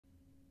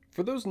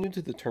For those new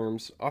to the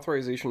terms,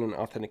 authorization and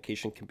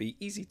authentication can be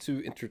easy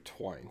to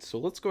intertwine, so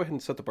let's go ahead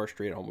and set the bar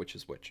straight on which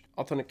is which.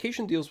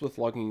 Authentication deals with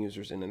logging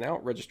users in and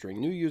out,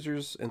 registering new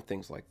users, and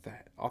things like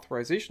that.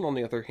 Authorization, on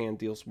the other hand,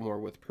 deals more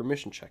with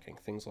permission checking,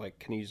 things like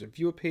can a user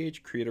view a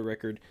page, create a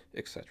record,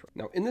 etc.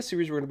 Now, in this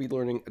series, we're going to be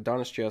learning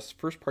AdonisJS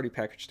first-party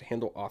package to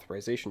handle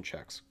authorization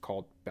checks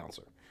called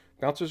Bouncer.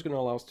 Bouncer is going to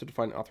allow us to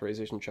define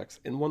authorization checks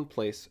in one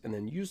place and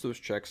then use those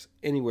checks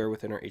anywhere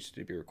within our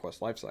HTTP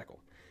request lifecycle,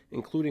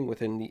 including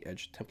within the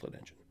Edge template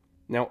engine.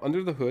 Now,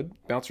 under the hood,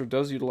 Bouncer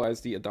does utilize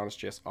the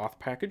AdonisJS auth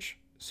package,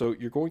 so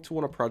you're going to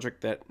want a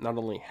project that not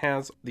only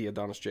has the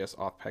AdonisJS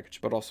auth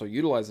package, but also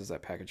utilizes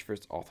that package for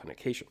its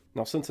authentication.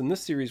 Now, since in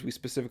this series we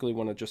specifically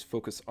want to just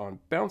focus on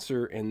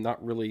Bouncer and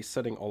not really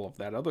setting all of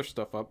that other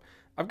stuff up,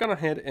 I've gone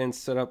ahead and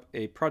set up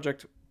a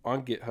project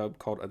on GitHub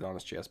called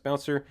AdonisJS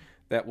Bouncer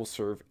that will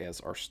serve as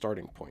our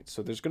starting point.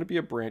 So there's going to be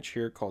a branch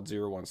here called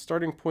 01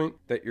 starting point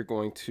that you're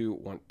going to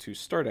want to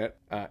start at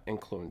and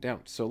clone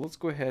down. So let's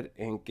go ahead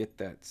and get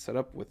that set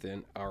up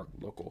within our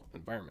local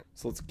environment.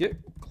 So let's git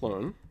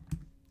clone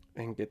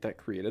and get that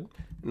created.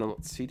 And then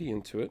let's cd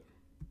into it.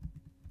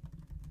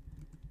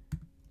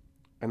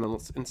 And then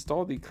let's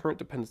install the current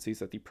dependencies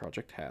that the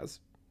project has.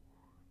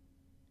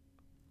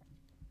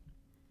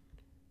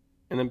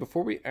 And then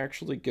before we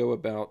actually go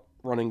about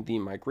running the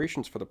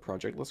migrations for the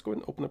project, let's go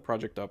ahead and open the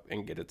project up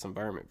and get its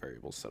environment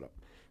variables set up.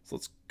 So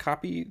let's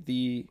copy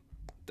the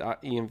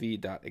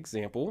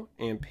 .env.example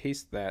and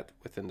paste that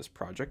within this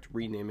project,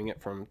 renaming it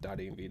from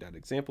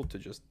 .env.example to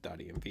just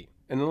 .env.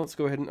 And then let's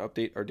go ahead and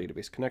update our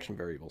database connection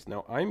variables.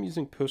 Now I'm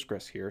using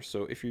Postgres here,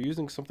 so if you're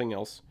using something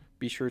else,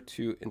 be sure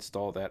to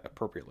install that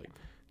appropriately.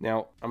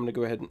 Now I'm going to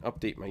go ahead and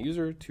update my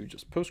user to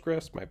just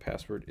Postgres. My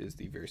password is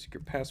the very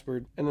secret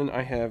password, and then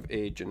I have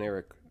a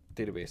generic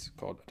database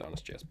called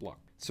AdonisJS block.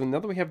 So now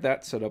that we have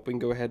that set up, we can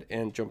go ahead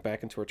and jump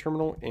back into our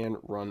terminal and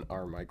run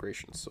our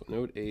migrations. So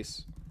node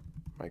ace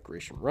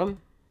migration run.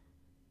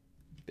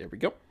 There we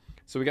go.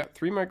 So we got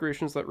 3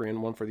 migrations that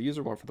ran, one for the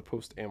user, one for the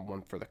post, and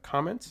one for the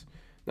comments.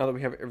 Now that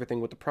we have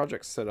everything with the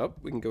project set up,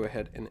 we can go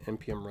ahead and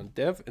npm run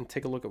dev and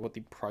take a look at what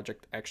the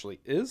project actually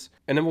is.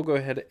 And then we'll go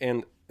ahead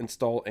and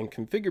install and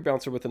configure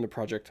Bouncer within the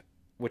project,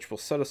 which will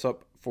set us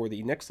up for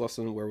the next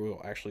lesson where we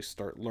will actually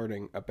start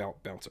learning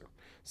about Bouncer.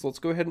 So let's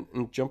go ahead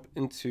and jump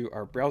into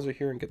our browser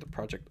here and get the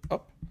project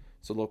up.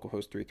 So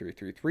localhost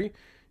 3333. You're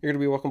going to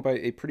be welcomed by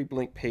a pretty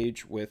blank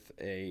page with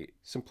a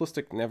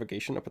simplistic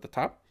navigation up at the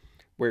top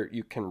where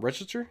you can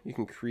register, you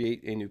can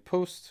create a new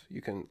post,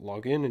 you can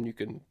log in, and you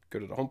can go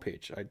to the home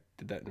page. I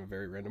did that in a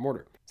very random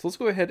order. So let's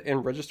go ahead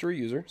and register a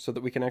user so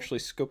that we can actually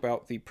scope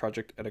out the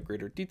project at a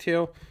greater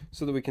detail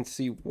so that we can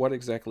see what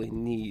exactly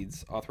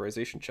needs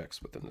authorization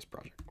checks within this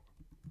project.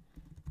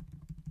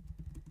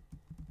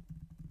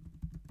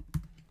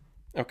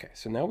 Okay,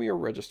 so now we are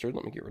registered.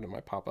 Let me get rid of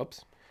my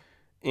pop-ups.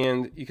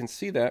 And you can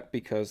see that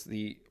because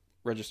the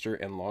register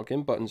and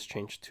login buttons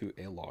changed to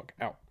a log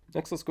out.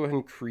 Next, let's go ahead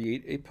and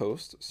create a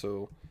post.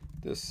 So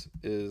this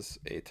is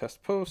a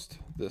test post,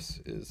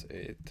 this is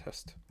a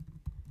test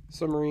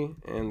summary,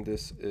 and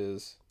this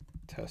is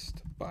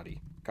test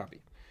body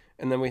copy.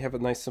 And then we have a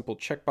nice simple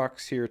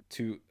checkbox here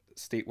to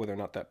state whether or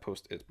not that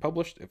post is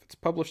published. If it's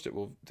published, it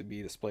will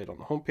be displayed on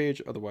the home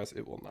page, otherwise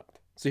it will not.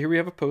 So here we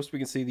have a post. We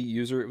can see the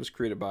user it was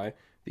created by,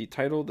 the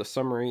title, the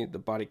summary, the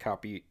body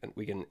copy, and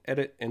we can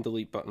edit and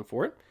delete button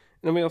for it.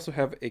 And then we also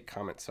have a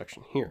comment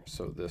section here.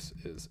 So this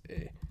is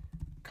a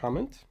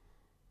comment,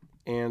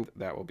 and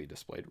that will be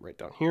displayed right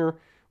down here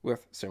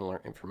with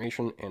similar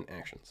information and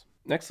actions.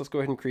 Next, let's go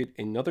ahead and create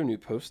another new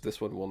post.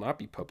 This one will not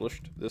be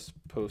published. This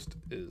post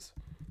is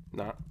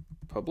not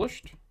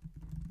published.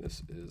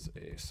 This is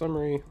a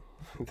summary.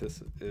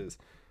 This is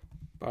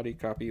body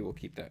copy. We'll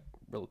keep that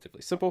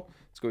relatively simple.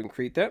 Let's go ahead and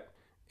create that.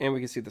 And we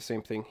can see the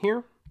same thing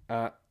here.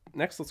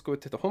 Next, let's go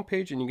to the home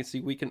page, and you can see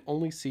we can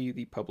only see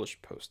the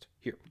published post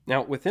here.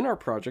 Now, within our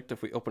project,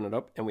 if we open it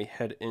up and we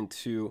head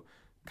into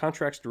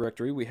contracts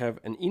directory, we have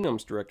an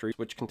enums directory,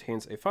 which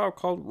contains a file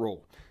called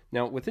role.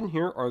 Now, within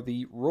here are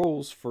the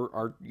roles for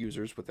our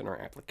users within our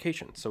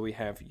application. So we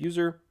have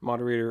user,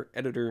 moderator,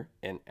 editor,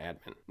 and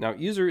admin. Now,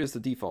 user is the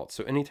default.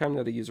 So anytime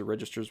that a user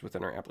registers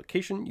within our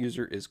application,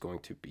 user is going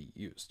to be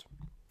used.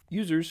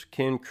 Users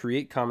can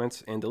create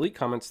comments and delete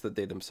comments that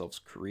they themselves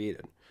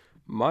created.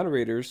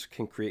 Moderators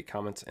can create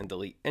comments and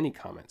delete any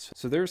comments.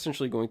 So they're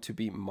essentially going to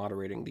be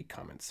moderating the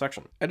comment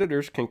section.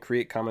 Editors can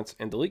create comments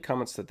and delete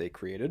comments that they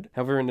created.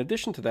 However, in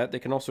addition to that, they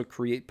can also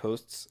create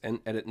posts and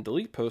edit and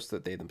delete posts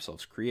that they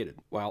themselves created,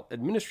 while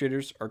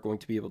administrators are going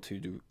to be able to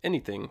do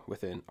anything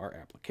within our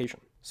application.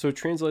 So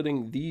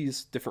translating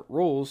these different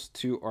roles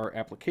to our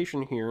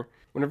application here,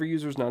 whenever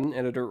user is not an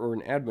editor or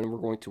an admin, we're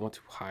going to want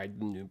to hide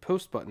the new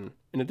post button.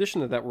 In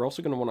addition to that, we're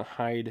also going to want to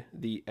hide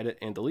the edit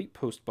and delete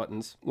post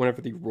buttons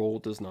whenever the role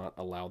does not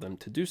allow them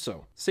to do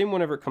so. Same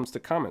whenever it comes to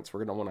comments,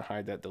 we're going to want to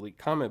hide that delete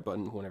comment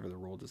button whenever the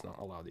role does not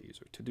allow the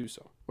user to do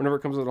so. Whenever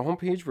it comes to the home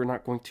page, we're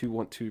not going to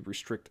want to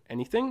restrict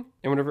anything.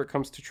 And whenever it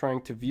comes to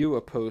trying to view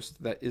a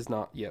post that is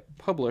not yet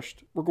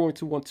published, we're going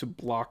to want to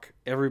block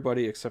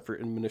everybody except for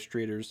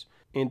administrators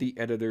and the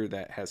editor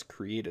that has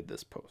created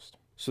this post.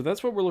 So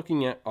that's what we're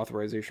looking at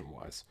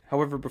authorization-wise.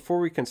 However, before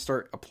we can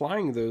start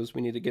applying those,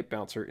 we need to get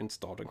Bouncer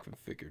installed and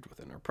configured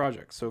within our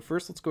project. So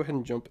first, let's go ahead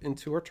and jump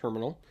into our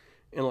terminal,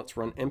 and let's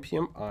run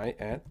npm I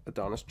at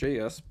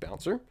AdonisJS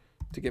Bouncer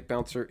to get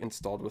Bouncer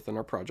installed within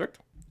our project.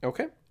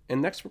 Okay,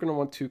 and next we're going to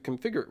want to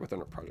configure it within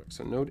our project.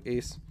 So node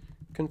ace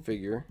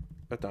configure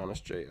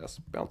AdonisJS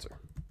Bouncer.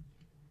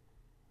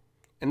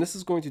 And this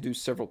is going to do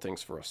several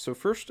things for us. So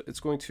first, it's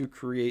going to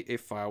create a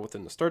file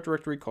within the start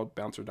directory called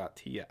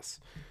bouncer.ts.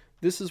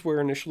 This is where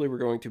initially we're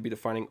going to be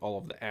defining all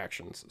of the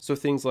actions. So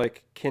things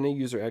like, can a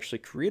user actually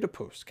create a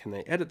post? Can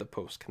they edit the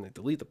post? Can they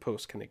delete the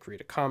post? Can they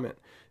create a comment?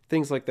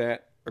 Things like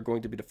that are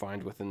going to be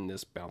defined within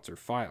this Bouncer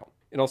file.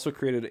 It also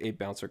created a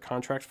Bouncer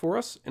contract for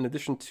us, in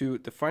addition to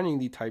defining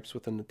the types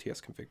within the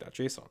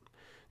tsconfig.json.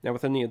 Now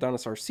within the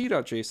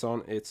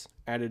adonisrc.json, it's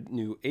added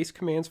new ace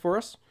commands for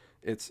us.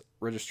 It's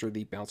registered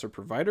the Bouncer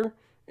provider,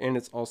 and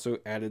it's also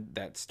added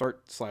that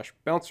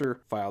start/bouncer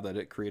file that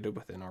it created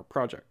within our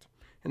project.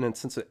 And then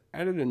since it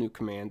added a new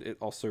command, it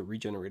also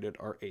regenerated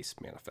our ace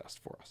manifest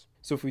for us.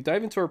 So if we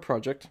dive into our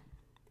project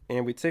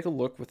and we take a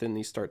look within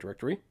the start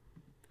directory,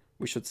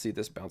 we should see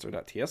this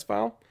bouncer.ts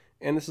file,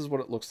 and this is what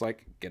it looks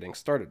like getting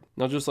started.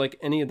 Now, just like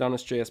any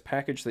AdonisJS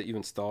package that you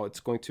install, it's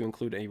going to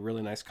include a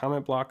really nice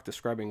comment block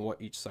describing what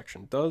each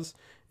section does,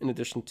 in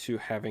addition to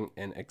having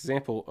an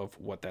example of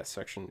what that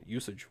section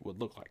usage would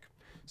look like.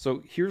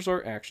 So here's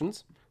our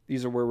actions.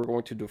 These are where we're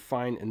going to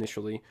define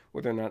initially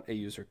whether or not a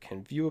user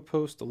can view a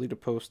post, delete a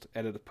post,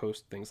 edit a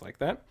post, things like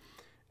that.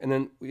 And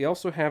then we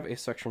also have a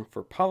section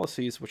for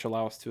policies, which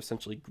allow us to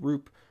essentially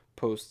group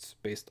posts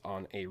based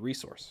on a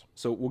resource.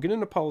 So we'll get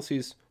into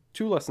policies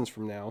 2 lessons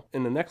from now.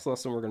 In the next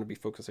lesson, we're going to be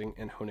focusing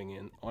and honing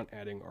in on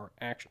adding our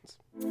actions.